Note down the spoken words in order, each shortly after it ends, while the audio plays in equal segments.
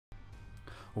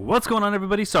What's going on,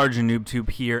 everybody? Sergeant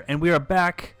NoobTube here, and we are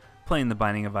back playing The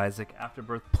Binding of Isaac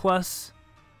Afterbirth Plus.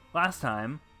 Last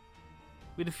time,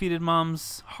 we defeated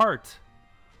Mom's heart.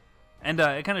 And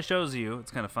it kind of shows you,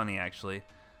 it's kind of funny actually,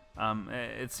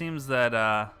 it seems that,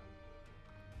 well,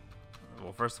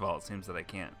 first of all, it seems that I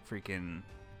can't freaking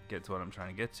get to what I'm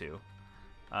trying to get to.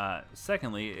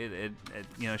 Secondly, it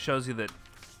shows you that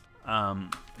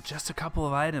just a couple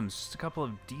of items, just a couple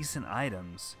of decent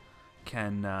items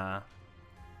can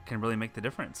really make the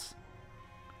difference.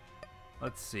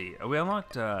 Let's see. We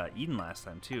unlocked Eden last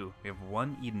time too. We have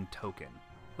one Eden token.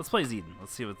 Let's play as Eden.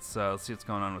 Let's see what's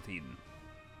going on with Eden.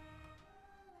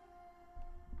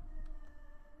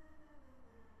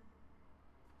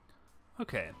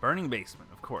 Okay, burning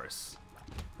basement, of course.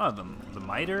 Oh, the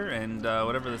miter and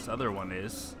whatever this other one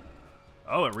is.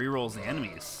 Oh, it rerolls the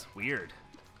enemies. Weird.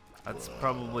 That's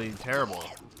probably terrible.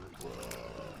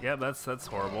 Yeah, that's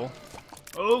horrible.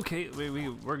 Okay,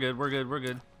 we're good. All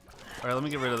right, let me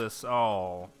get rid of this.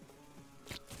 Oh,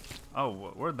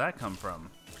 where'd that come from?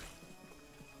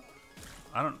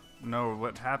 I don't know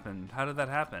what happened. How did that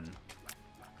happen?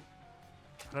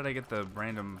 How did I get the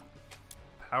random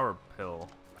power pill?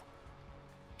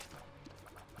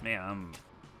 Man, I'm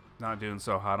not doing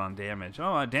so hot on damage.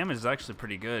 Oh, damage is actually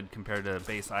pretty good compared to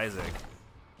base Isaac.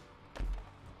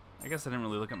 I guess I didn't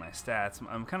really look at my stats.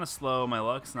 I'm kind of slow. My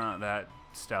luck's not that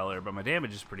stellar, but my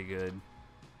damage is pretty good.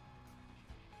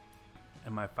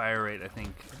 And my fire rate, I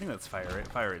think that's fire rate.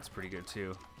 Fire rate's pretty good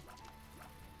too.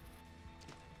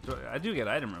 So I do get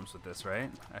item rooms with this, right?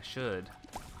 I should.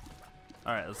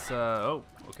 All right, let's. Oh,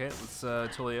 okay. Let's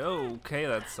totally. Oh, okay,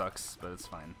 that sucks, but it's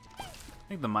fine. I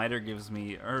think the miter gives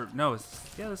me, or no,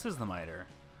 yeah, this is the miter.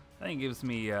 I think it gives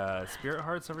me spirit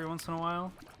hearts every once in a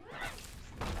while.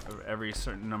 Every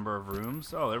certain number of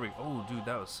rooms. Oh, there we go. Oh, dude,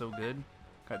 that was so good.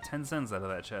 Got 10 cents out of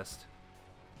that chest.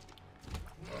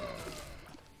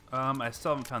 I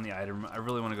still haven't found the item. I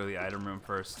really want to go to the item room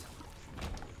first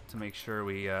to make sure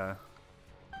we get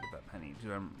that penny.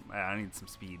 Dude, I need some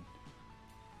speed.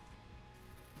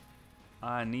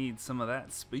 I need some of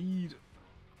that speed.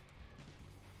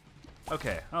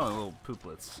 Okay. Oh, little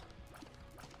pooplets.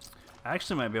 I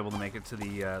actually might be able to make it to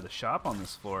the shop on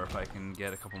this floor if I can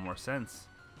get a couple more cents.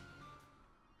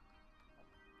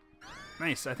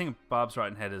 Nice. I think Bob's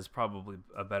Rotten Head is probably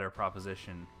a better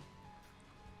proposition.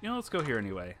 You know, let's go here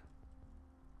anyway.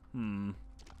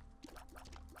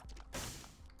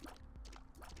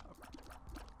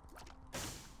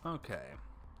 Okay.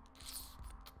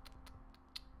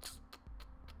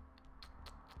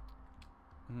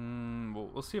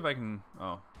 We'll see if I can.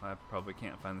 Oh, I probably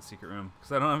can't find the secret room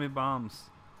because I don't have any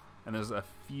bombs. And there's a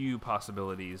few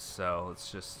possibilities, so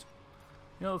let's just,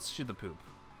 let's shoot the poop.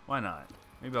 Why not?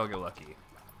 Maybe I'll get lucky.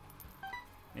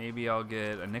 Maybe I'll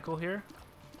get a nickel here.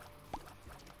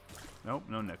 Nope,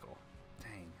 no nickel.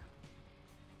 Dang.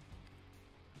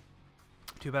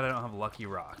 Too bad I don't have Lucky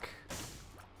Rock.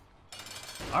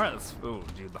 Alright, let's. Oh,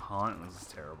 dude, the haunt was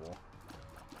terrible.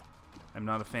 I'm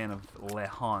not a fan of Le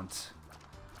Haunt,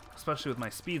 especially with my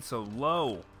speed so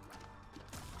low.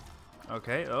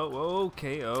 Okay, oh,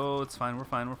 okay, oh, it's fine, we're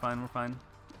fine.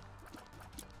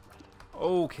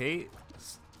 Okay,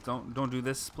 don't do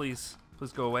this, please.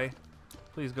 Please go away.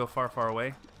 Please go far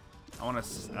away. I want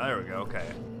to, there we go, okay.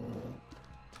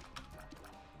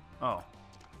 Oh.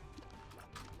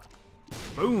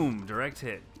 Boom, direct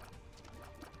hit.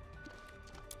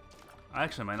 I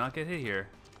actually might not get hit here.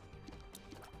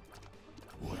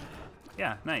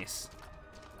 Yeah, nice.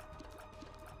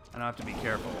 I don't have to be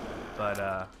careful, but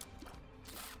I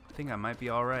think I might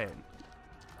be alright.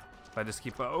 If I just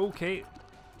keep, okay.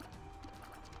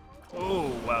 Oh,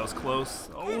 wow, that was close.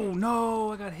 Oh,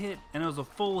 no, I got hit. And it was a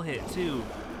full hit, too.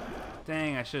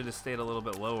 Dang, I should have just stayed a little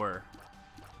bit lower.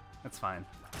 That's fine.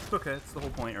 It's okay, it's the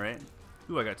whole point, right?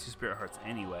 Ooh, I got 2 spirit hearts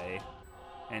anyway.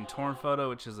 And torn photo,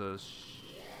 which is a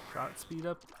shot speed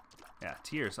up. Yeah,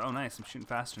 tears. Oh, nice. I'm shooting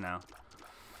faster now.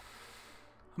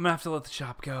 I'm gonna have to let the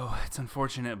shop go. It's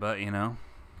unfortunate, but, you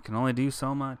can only do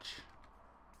so much.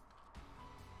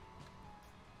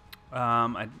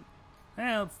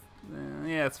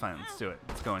 Yeah, it's fine. Let's do it.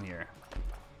 Let's go in here.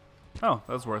 Oh,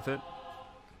 that was worth it.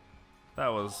 That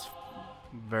was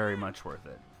very much worth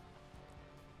it.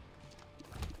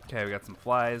 Okay, we got some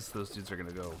flies. Those dudes are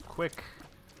gonna go quick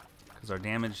because our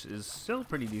damage is still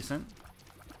pretty decent.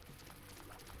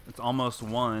 It's almost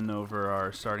 1 over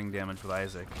our starting damage with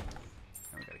Isaac.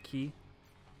 And we got a key.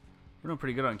 We're doing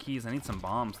pretty good on keys. I need some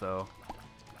bombs though.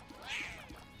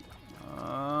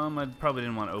 I probably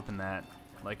didn't want to open that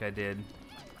like I did.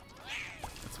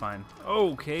 It's fine.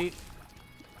 Okay.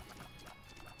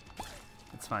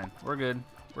 It's fine. We're good.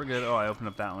 We're good. Oh, I opened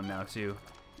up that one now too.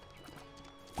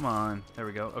 Come on. There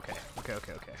we go. Okay. Okay,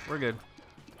 okay, okay. We're good.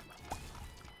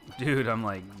 Dude, I'm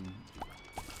like...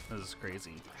 This is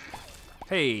crazy.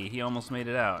 Hey, he almost made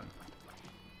it out.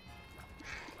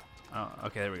 Oh,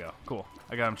 okay, there we go. Cool.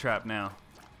 I got him trapped now.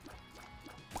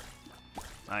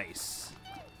 Nice.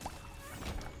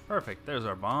 Perfect. There's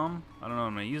our bomb. I don't know what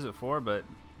I'm going to use it for, but...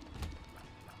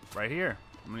 Right here.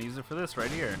 I'm going to use it for this right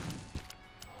here.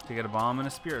 To get a bomb and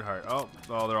a spirit heart. Oh,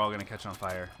 they're all going to catch on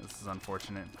fire. This is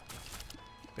unfortunate.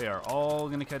 They are all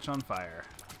going to catch on fire.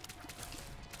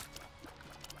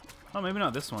 Oh, maybe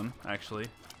not this one, actually.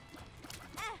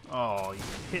 Oh, you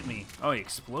hit me. Oh, he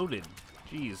exploded.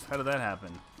 Jeez, how did that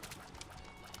happen?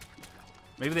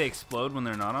 Maybe they explode when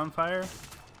they're not on fire?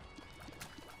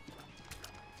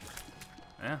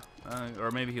 Yeah,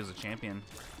 or maybe he was a champion.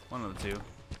 One of the two.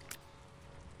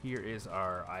 Here is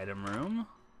our item room.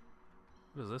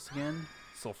 What is this again?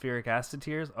 Sulfuric acid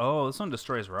tears? Oh, this one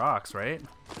destroys rocks, right?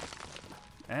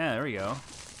 Yeah, there we go.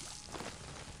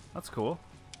 That's cool.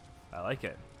 I like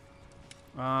it.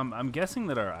 I'm guessing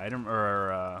that our item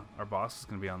or our boss is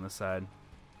gonna be on this side.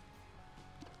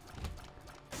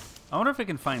 I wonder if I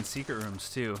can find secret rooms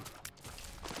too.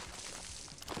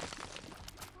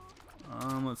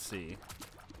 Let's see.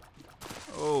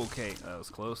 Okay, that was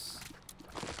close.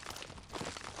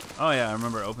 Oh yeah, I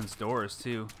remember it opens doors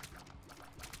too.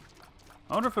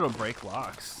 I wonder if it'll break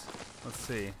locks. Let's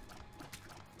see.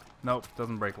 Nope,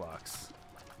 doesn't break locks.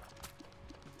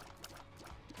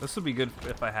 This would be good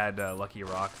if I had Lucky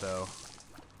Rock, though.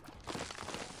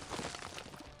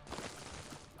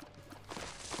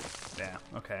 Yeah,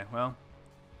 okay, well.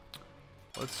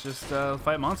 Let's just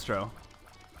fight Monstro.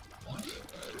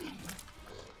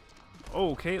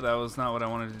 Okay, that was not what I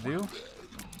wanted to do.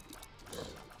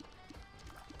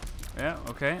 Yeah,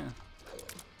 okay.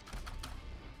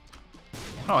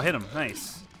 Oh, hit him,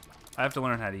 nice. I have to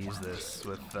learn how to use this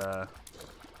with the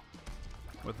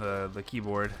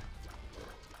keyboard.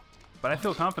 But I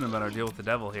feel confident about our deal with the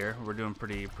devil here. We're doing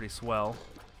pretty swell.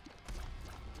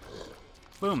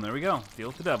 Boom, there we go. Deal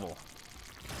with the devil.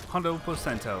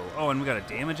 100%. Oh, and we got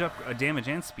a damage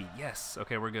and speed. Yes.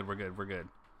 Okay, we're good.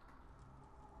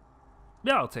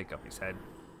 Yeah, I'll take Guppy's head.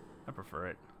 I prefer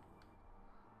it.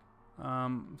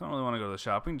 Don't really want to go to the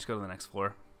shop. We can just go to the next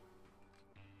floor.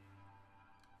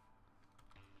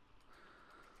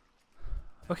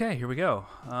 Okay, here we go.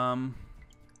 Yeah,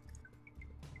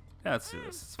 let's do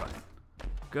this. It's fine.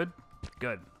 Good?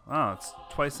 Good. Oh, it's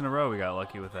twice in a row we got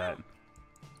lucky with that.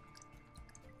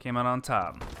 Came out on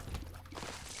top.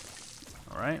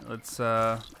 Alright, let's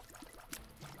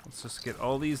just get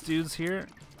all these dudes here.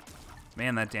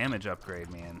 Man, that damage upgrade,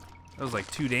 man. That was like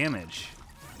 2 damage.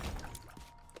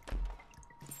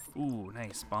 Ooh,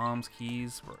 nice. Bombs,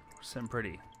 keys. We're sitting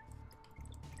pretty.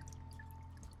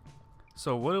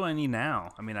 So what do I need now?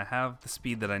 I mean, I have the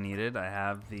speed that I needed. I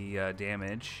have the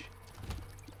damage.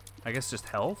 I guess just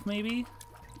health, maybe?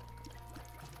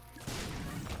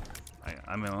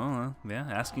 I mean, yeah,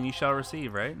 asking you shall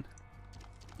receive, right?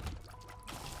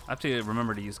 I have to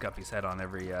remember to use Guppy's head on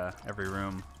every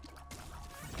room.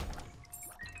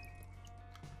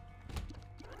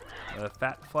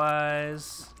 Fat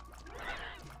flies.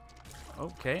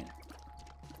 Okay.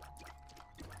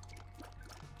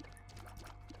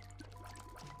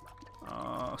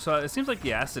 So it seems like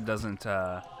the acid doesn't.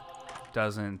 Oh,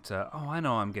 I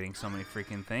know I'm getting so many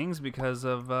freaking things because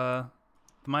of the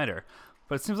miter.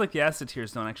 But it seems like the acid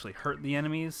tears don't actually hurt the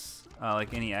enemies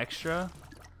like any extra.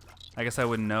 I guess I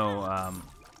wouldn't know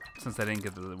since I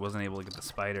wasn't able to get the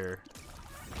spider.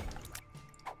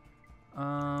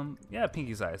 Yeah,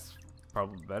 Pinky's Eyes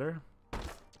probably better.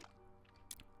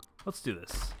 Let's do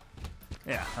this.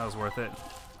 Yeah, that was worth it.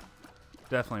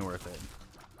 Definitely worth it.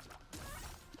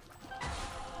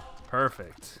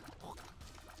 Perfect.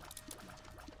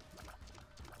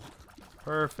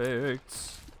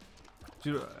 Perfect.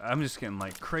 Dude, I'm just getting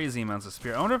like crazy amounts of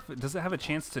spirit. I wonder if does it have a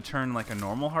chance to turn like a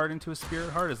normal heart into a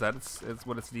spirit heart? Is that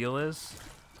what its deal is?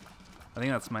 I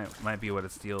think that's might be what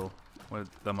its deal, what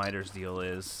the miter's deal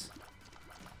is.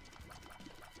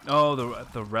 Oh,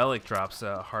 the relic drops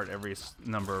a heart every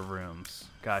number of rooms.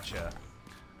 Gotcha.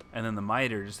 And then the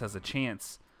miter just has a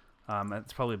chance.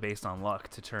 It's probably based on luck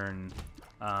to turn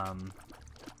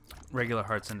regular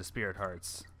hearts into spirit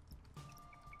hearts.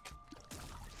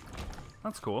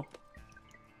 That's cool.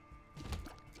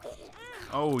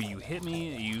 Oh, you hit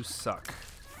me, you suck.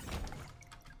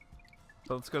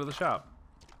 So let's go to the shop.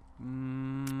 I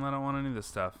don't want any of this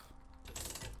stuff.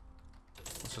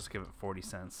 Let's just give it 40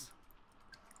 cents.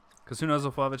 Because who knows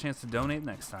if we'll have a chance to donate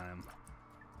next time.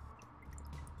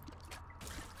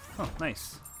 Oh,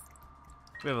 nice.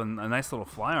 We have a nice little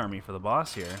fly army for the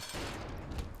boss here.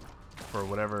 for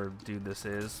whatever dude this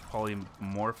is.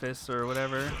 Polymorphous or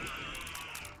whatever.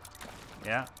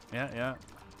 Yeah.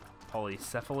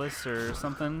 Polycephalus or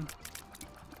something.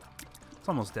 It's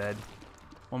almost dead.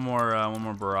 One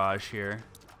more barrage here.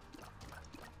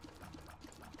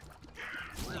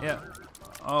 Yeah.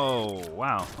 Oh,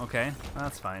 wow. Okay,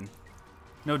 that's fine.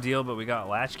 No deal, but we got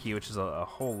Latchkey, which is a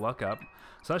whole luck up.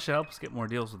 So that should help us get more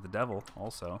deals with the devil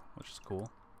also, which is cool.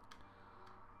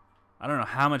 I don't know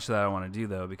how much of that I want to do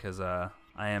though, because I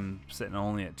am sitting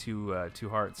only at two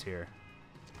hearts here.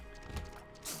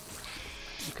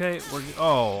 Okay,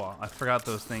 oh, I forgot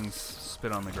those things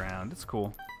spit on the ground. It's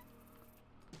cool.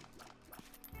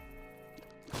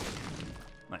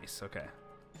 Nice. Okay.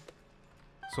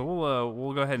 So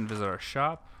we'll go ahead and visit our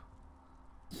shop.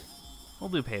 We'll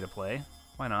do pay to play.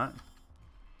 Why not?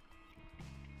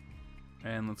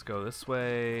 And let's go this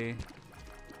way.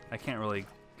 I can't really.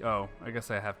 Oh, I guess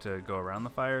I have to go around the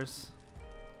fires.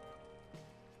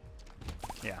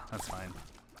 Yeah, that's fine.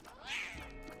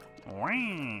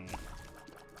 Whang!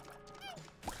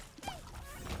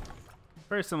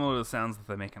 Very similar to the sounds that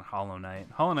they make in Hollow Knight.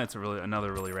 Hollow Knight's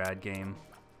another really rad game.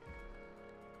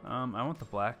 I want the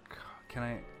black. Can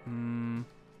I?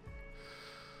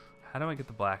 How do I get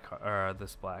the black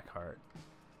this black heart?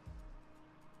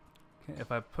 Okay,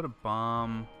 if I put a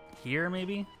bomb here,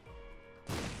 maybe.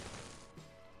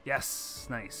 Yes,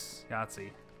 nice, Yahtzee.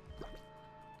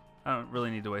 I don't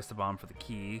really need to waste a bomb for the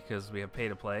key because we have pay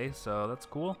to play, so that's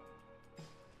cool.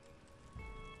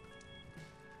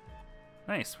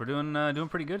 Nice, we're doing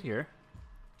pretty good here.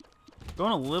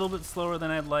 Going a little bit slower than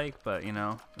I'd like, but you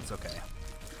know, it's okay.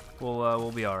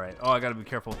 We'll be all right. Oh, I gotta be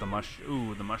careful with the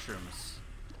the mushrooms.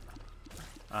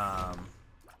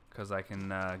 Because I can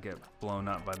get blown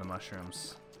up by the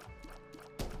mushrooms.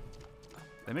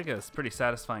 They make a pretty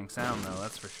satisfying sound, though.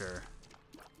 That's for sure.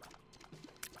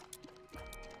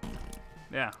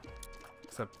 Yeah.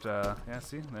 Except, yeah.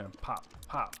 See, there, pop,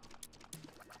 pop,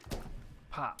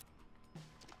 pop.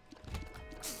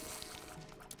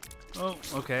 Oh,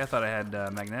 okay. I thought I had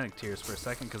magnetic tears for a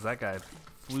second because that guy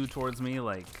flew towards me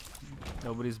like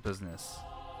nobody's business.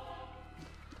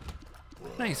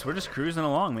 Nice, we're just cruising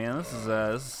along, man. This is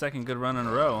the second good run in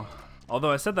a row.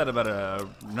 Although I said that about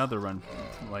another run,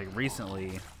 like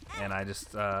recently, and I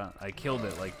just I killed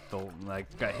it. Like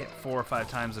got hit 4 or 5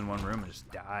 times in one room and just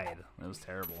died. It was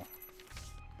terrible.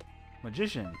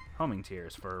 Magician, homing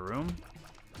tears for a room.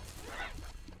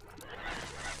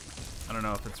 I don't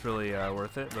know if it's really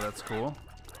worth it, but that's cool.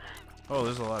 Oh,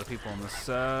 there's a lot of people in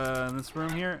this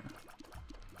room here.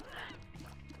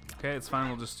 Okay, it's fine.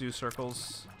 We'll just do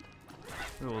circles.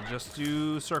 We will just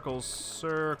do circles.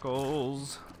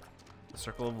 Circles. The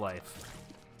circle of life.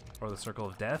 Or the circle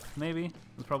of death, maybe?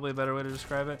 Is probably a better way to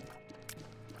describe it.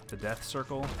 The death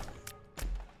circle.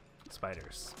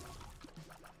 Spiders.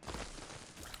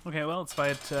 Okay, well, let's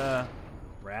fight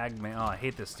Ragman. Oh, I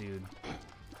hate this dude.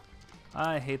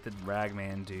 I hate the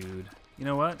Ragman dude. You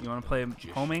know what? You want to play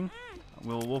homing?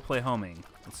 We'll play homing.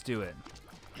 Let's do it.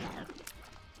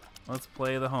 Let's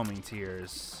play the homing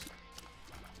tears.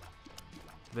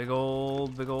 Big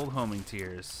old homing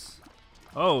tears.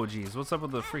 Oh, geez. What's up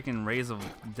with the freaking rays of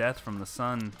death from the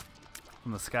sun,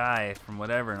 from the sky, from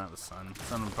whatever? Not the sun. The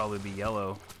sun would probably be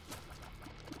yellow.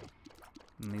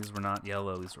 And these were not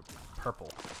yellow. These were purple.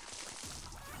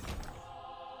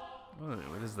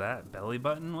 What is that? Belly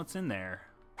button? What's in there?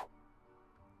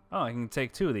 Oh, I can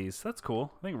take 2 of these. That's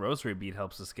cool. I think Rosary Bead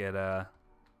helps us get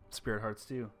Spirit Hearts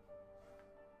too.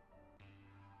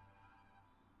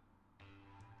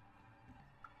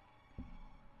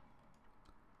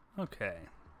 Okay.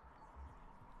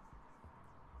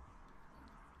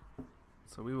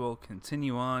 So we will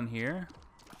continue on here.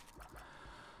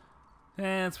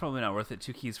 Eh, it's probably not worth it.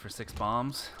 2 keys for 6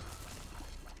 bombs.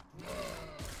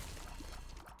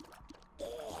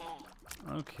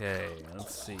 Okay,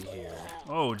 let's see here.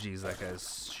 Oh, geez, that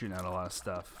guy's shooting out a lot of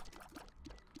stuff.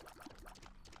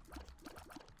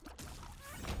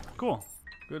 Cool.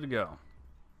 Good to go.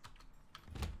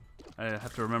 I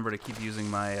have to remember to keep using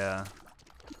my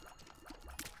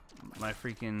my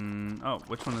freaking... Oh,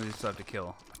 which one of these do I have to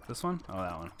kill? This one? Oh,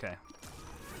 that one. Okay.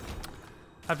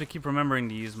 I have to keep remembering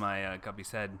to use my Guppy's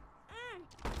head.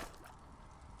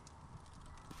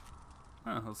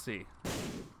 Oh, let's see.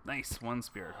 Nice, 1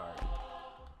 spirit heart.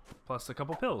 Plus a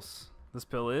couple pills. This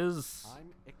pill is...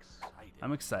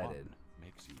 I'm excited.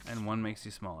 And 1 makes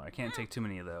you smaller. I can't take too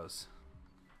many of those.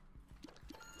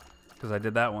 Because I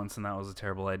did that once and that was a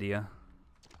terrible idea.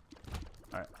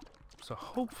 Alright. So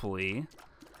hopefully...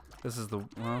 This is the...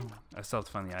 Well, I still have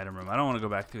to find the item room. I don't want to go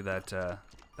back through that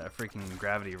that freaking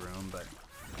gravity room, but...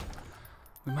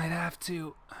 We might have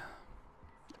to.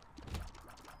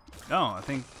 Oh, I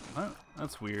think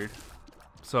that's weird.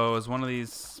 So is one of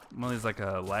these like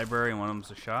a library and one of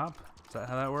them's a shop? Is that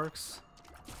how that works?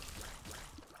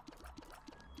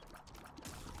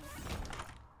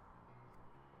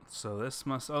 So this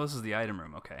must. Oh, this is the item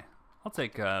room. Okay, I'll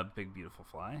take Big Beautiful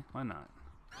Fly. Why not?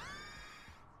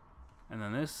 And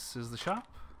then this is the shop.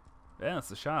 Yeah, it's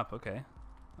the shop. Okay.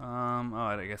 Oh,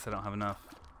 I guess I don't have enough.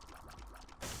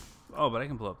 Oh, but I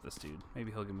can blow up this dude.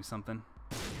 Maybe he'll give me something.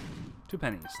 2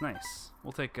 pennies. Nice.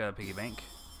 We'll take Piggy Bank.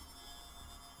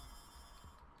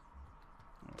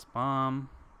 Let's bomb.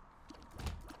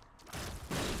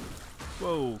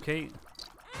 Whoa, Kate.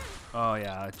 Oh,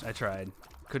 yeah, I tried.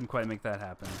 Couldn't quite make that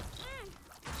happen.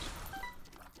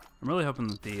 I'm really hoping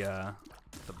that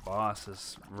the boss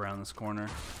is around this corner.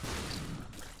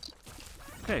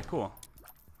 Okay, cool.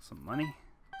 Some money.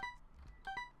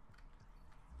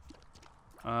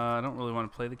 I don't really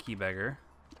want to play the key beggar.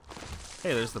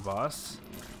 Hey, there's the boss.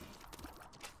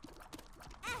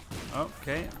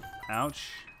 Okay.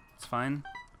 Ouch. It's fine.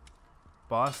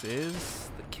 Boss is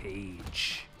the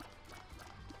cage.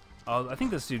 Oh, I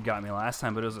think this dude got me last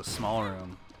time, but it was a small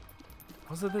room.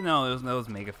 Was it? No, that was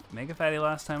Mega Fatty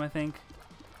last time, I think.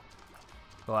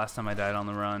 The last time I died on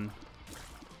the run.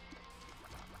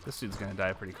 This dude's gonna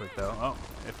die pretty quick, though. Oh,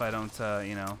 if I don't,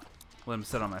 you know, let him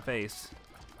sit on my face.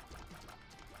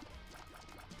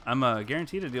 I'm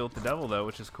guaranteed to deal with the devil, though,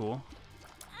 which is cool.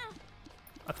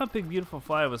 I thought Big Beautiful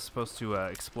Fly was supposed to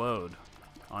explode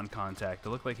on contact. It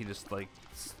looked like he just, like,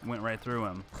 went right through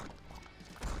him.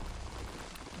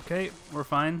 Okay, we're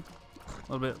fine.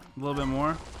 A little bit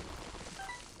more.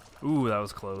 Ooh, that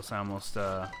was close. I almost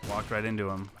walked right into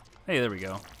him. Hey, there we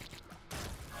go.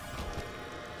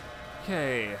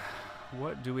 Okay,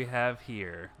 what do we have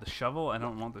here? The shovel? I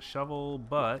don't want the shovel,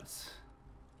 but...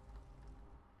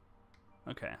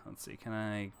 Okay, let's see. Can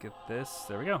I get this?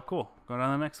 There we go. Cool. Going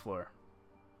on the next floor.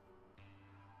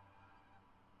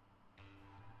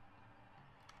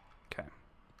 Okay.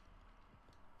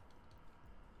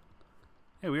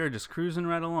 Hey, we are just cruising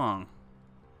right along.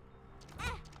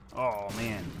 Oh,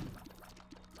 man.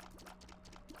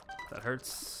 That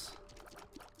hurts.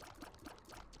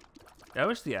 Yeah, I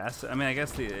wish the acid... I mean, I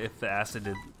guess if the acid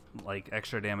did, like,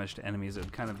 extra damage to enemies, it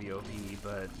would kind of be OP,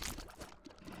 but...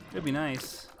 It'd be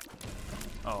nice.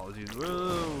 Oh, dude.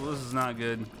 Whoa, this is not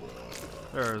good.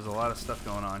 There's a lot of stuff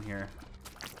going on here.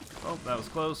 Oh, that was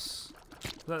close.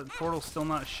 Is that portal still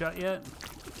not shut yet?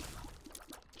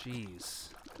 Jeez.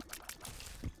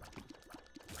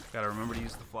 Gotta remember to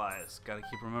use the flies. Gotta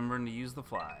keep remembering to use the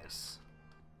flies.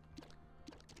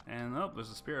 And, oh, there's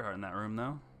a spirit heart in that room,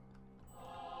 though.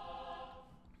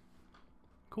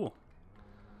 Cool.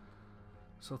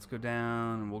 So let's go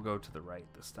down, and we'll go to the right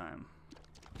this time.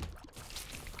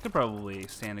 I could probably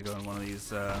stand to go in one of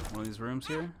these rooms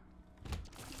here.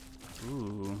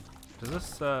 Ooh. Does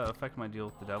this affect my deal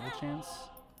with the devil chance?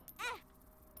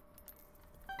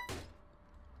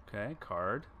 Okay,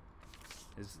 card.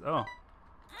 Oh.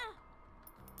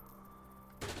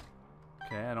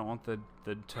 Okay, I don't want the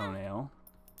toenail.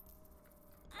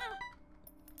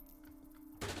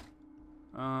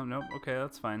 Nope, okay,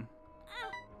 that's fine.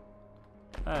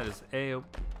 That is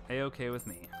A-okay with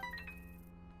me.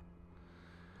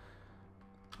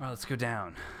 Alright, let's go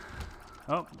down.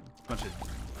 Oh, bunch of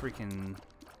freaking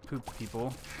poop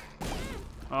people.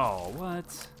 Oh,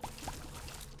 what?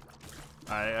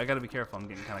 I gotta be careful, I'm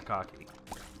getting kind of cocky.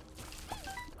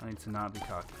 I need to not be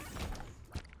cocky.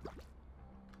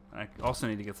 I also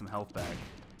need to get some health back.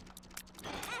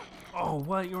 Oh,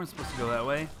 what? You weren't supposed to go that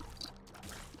way.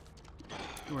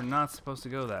 You were not supposed to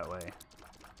go that way.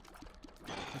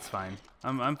 That's fine.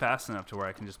 I'm fast enough to where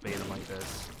I can just bait him like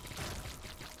this.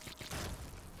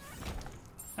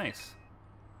 Nice.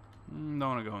 Don't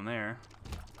want to go in there.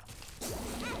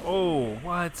 Oh,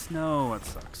 what? No, that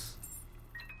sucks.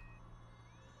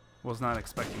 Was not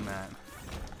expecting that.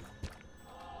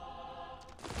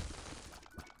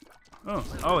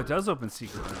 Oh, it does open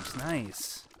secret rooms.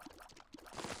 Nice.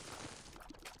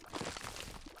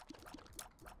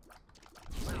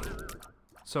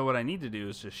 So what I need to do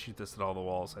is just shoot this at all the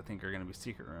walls I think are going to be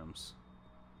secret rooms.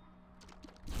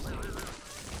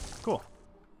 Cool.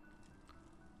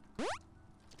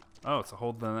 Oh, it's a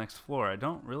hold to the next floor. I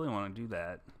don't really want to do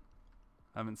that.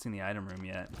 I haven't seen the item room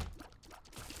yet.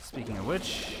 Speaking of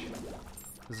which,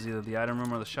 this is either the item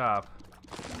room or the shop.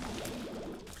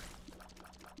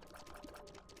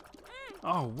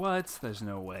 Oh, what? There's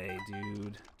no way,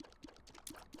 dude.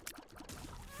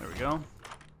 There we go.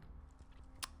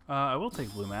 I will take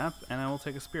blue map, and I will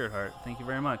take a spirit heart. Thank you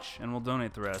very much, and we'll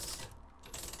donate the rest.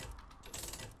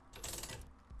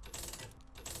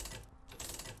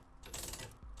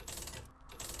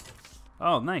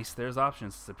 Oh, nice. There's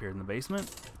options disappeared in the basement.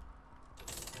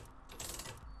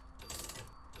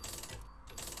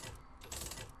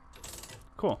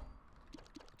 Cool.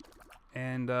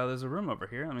 And there's a room over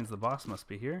here. That means the boss must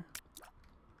be here.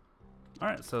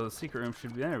 Alright, so the secret room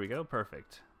should be... There we go.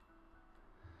 Perfect.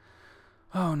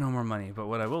 Oh, no more money. But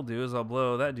what I will do is I'll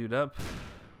blow that dude up.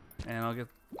 And I'll get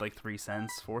like 3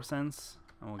 cents, 4 cents.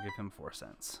 And we'll give him 4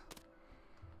 cents.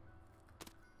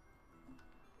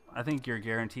 I think you're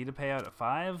guaranteed to pay out at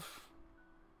 5.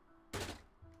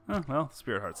 Oh, well,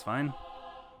 Spirit Heart's fine.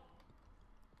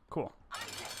 Cool.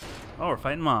 Oh, we're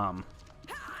fighting Mom.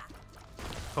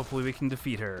 Hopefully we can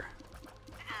defeat her.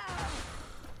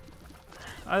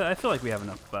 I feel like we have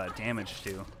enough damage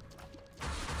too.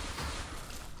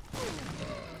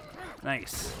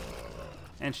 Nice.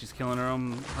 And she's killing her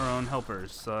own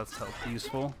helpers, so that's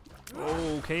useful.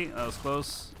 Oh, okay, that was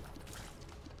close.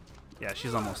 Yeah,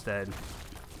 she's almost dead.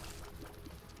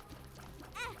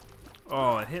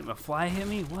 Oh, it hit me. A fly hit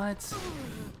me? What?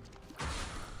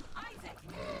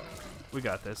 We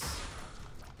got this.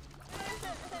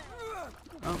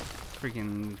 Oh,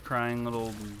 freaking crying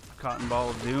little cotton ball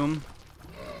of doom.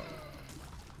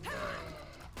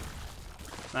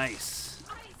 Nice.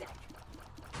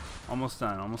 Almost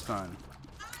done, almost done.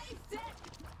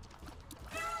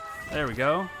 There we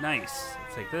go. Nice.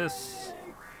 Let's take this.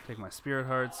 Take my spirit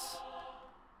hearts.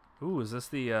 Ooh, is this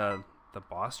the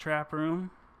boss trap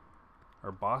room?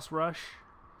 Or boss rush?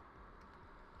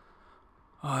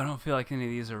 Oh, I don't feel like any of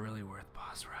these are really worth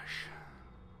boss rush.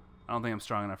 I don't think I'm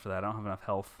strong enough for that. I don't have enough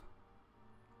health.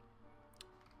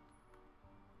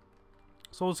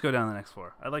 So we'll just go down the next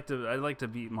floor. I'd like to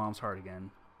beat Mom's heart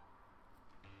again.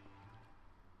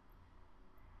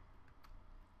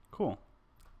 Cool.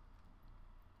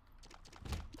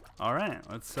 All right,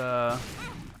 let's oh,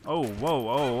 whoa, whoa,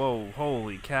 whoa,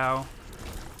 holy cow.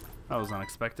 That was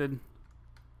unexpected.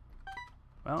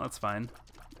 Well, that's fine.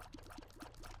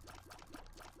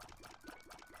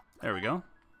 There we go.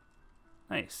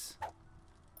 Nice.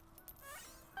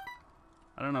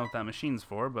 I don't know what that machine's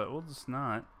for, but we'll just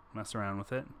not mess around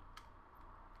with it.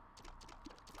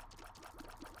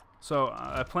 So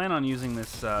I plan on using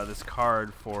this this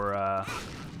card for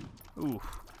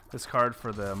this card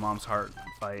for the Mom's Heart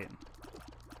fight.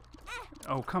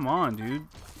 Oh, come on, dude! You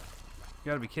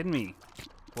gotta be kidding me!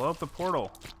 Blow up the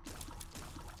portal.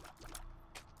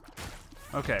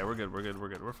 Okay, we're good. We're good. We're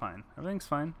good. We're fine. Everything's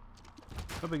fine.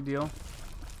 No big deal.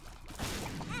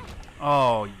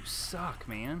 Oh, you suck,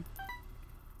 man.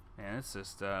 Man, it's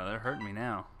just they're hurting me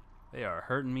now. They are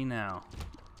hurting me now.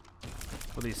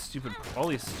 With these stupid, all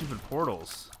these stupid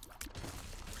portals.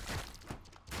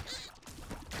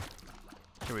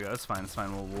 Here we go. That's fine. That's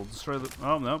fine. We'll destroy the.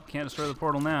 Oh nope, can't destroy the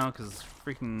portal now because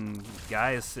freaking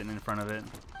guy is sitting in front of it.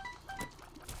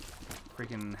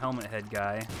 Freaking helmet head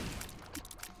guy.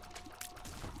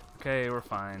 Okay, we're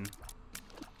fine.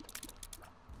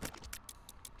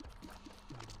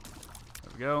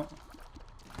 There we go.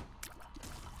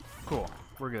 Cool.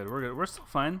 We're good. We're good. We're still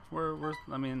fine. We're.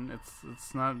 I mean,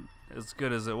 it's not as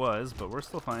good as it was, but we're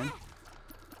still fine.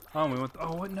 Oh, we went.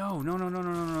 Oh, what? No, no, no, no,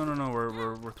 no, no, no, no, no.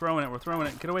 We're throwing it. We're throwing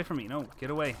it. Get away from me. No, get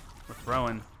away. We're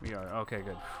throwing. We are. Okay,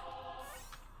 good.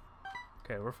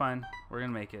 Okay, we're fine. We're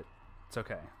gonna make it. It's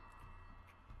okay.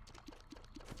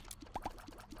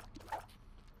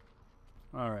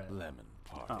 All right. Lemon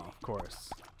party. Oh, of course.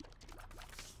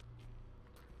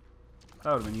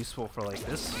 That would have been useful for like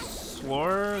this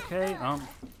floor. Okay.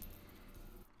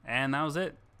 And that was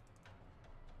it.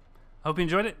 Hope you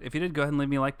enjoyed it. If you did, go ahead and leave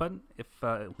me a like button.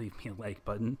 Leave me a like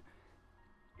button.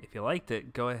 If you liked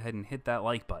it, go ahead and hit that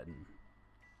like button.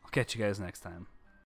 I'll catch you guys next time.